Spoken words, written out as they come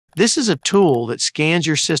This is a tool that scans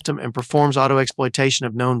your system and performs auto-exploitation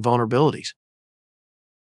of known vulnerabilities.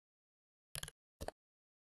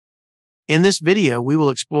 In this video, we will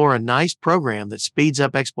explore a nice program that speeds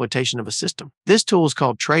up exploitation of a system. This tool is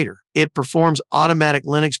called Traitor. It performs automatic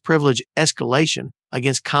Linux privilege escalation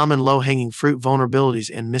against common low-hanging fruit vulnerabilities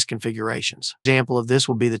and misconfigurations. An example of this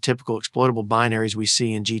will be the typical exploitable binaries we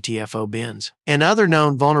see in GTFO bins, and other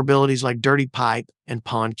known vulnerabilities like dirty pipe and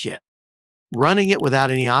pawn kit. Running it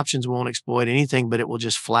without any options won't exploit anything, but it will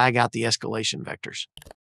just flag out the escalation vectors.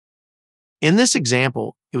 In this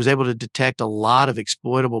example, it was able to detect a lot of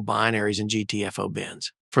exploitable binaries in GTFO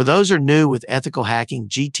bins. For those who are new with ethical hacking,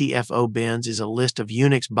 GTFO bins is a list of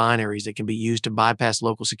Unix binaries that can be used to bypass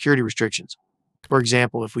local security restrictions. For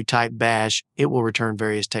example, if we type bash, it will return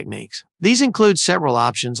various techniques. These include several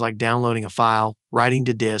options like downloading a file, writing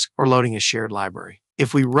to disk, or loading a shared library.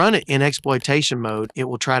 If we run it in exploitation mode, it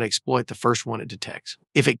will try to exploit the first one it detects.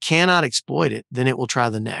 If it cannot exploit it, then it will try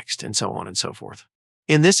the next, and so on and so forth.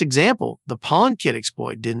 In this example, the pawn kit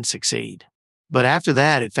exploit didn't succeed, but after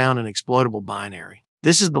that, it found an exploitable binary.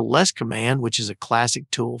 This is the less command, which is a classic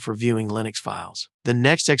tool for viewing Linux files. The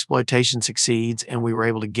next exploitation succeeds, and we were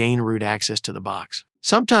able to gain root access to the box.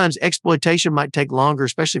 Sometimes exploitation might take longer,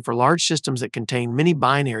 especially for large systems that contain many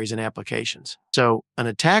binaries and applications. So, an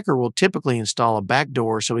attacker will typically install a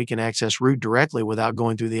backdoor so he can access root directly without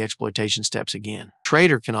going through the exploitation steps again.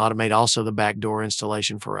 Traitor can automate also the backdoor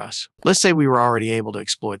installation for us. Let's say we were already able to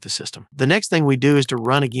exploit the system. The next thing we do is to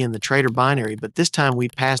run again the Traitor binary, but this time we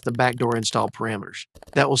pass the backdoor install parameters.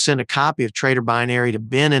 That will send a copy of Traitor binary to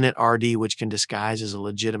bin init RD, which can disguise as a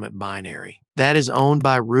legitimate binary. That is owned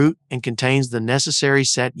by root and contains the necessary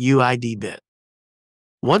set UID bit.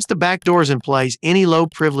 Once the backdoor is in place, any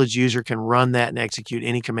low-privileged user can run that and execute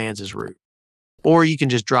any commands as root. Or you can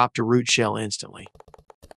just drop to root shell instantly.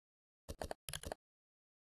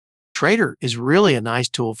 Traitor is really a nice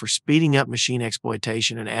tool for speeding up machine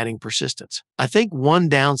exploitation and adding persistence. I think one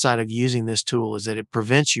downside of using this tool is that it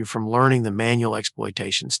prevents you from learning the manual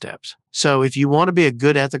exploitation steps. So if you want to be a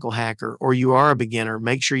good ethical hacker or you are a beginner,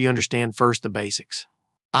 make sure you understand first the basics.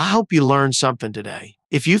 I hope you learned something today.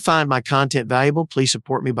 If you find my content valuable, please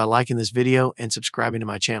support me by liking this video and subscribing to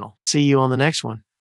my channel. See you on the next one.